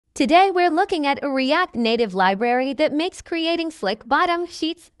Today we're looking at a React Native library that makes creating slick bottom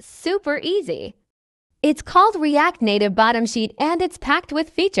sheets super easy. It's called React Native Bottom Sheet and it's packed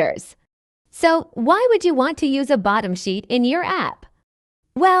with features. So why would you want to use a bottom sheet in your app?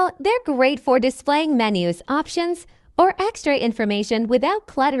 Well, they're great for displaying menus, options, or extra information without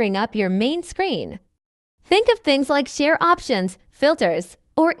cluttering up your main screen. Think of things like share options, filters,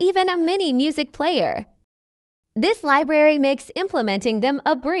 or even a mini music player. This library makes implementing them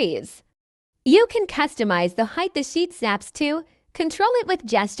a breeze. You can customize the height the sheet snaps to, control it with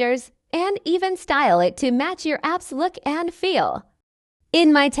gestures, and even style it to match your app's look and feel.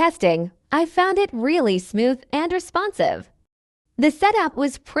 In my testing, I found it really smooth and responsive. The setup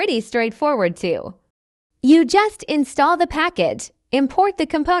was pretty straightforward too. You just install the package, import the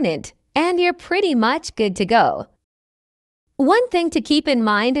component, and you're pretty much good to go. One thing to keep in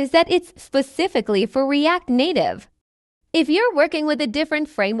mind is that it's specifically for React Native. If you're working with a different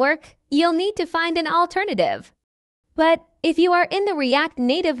framework, you'll need to find an alternative. But if you are in the React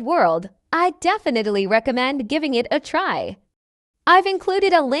Native world, I definitely recommend giving it a try. I've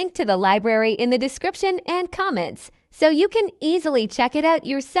included a link to the library in the description and comments, so you can easily check it out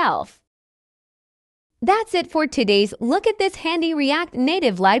yourself. That's it for today's look at this handy React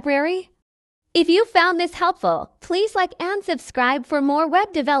Native library. If you found this helpful, please like and subscribe for more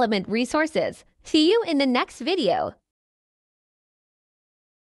web development resources. See you in the next video.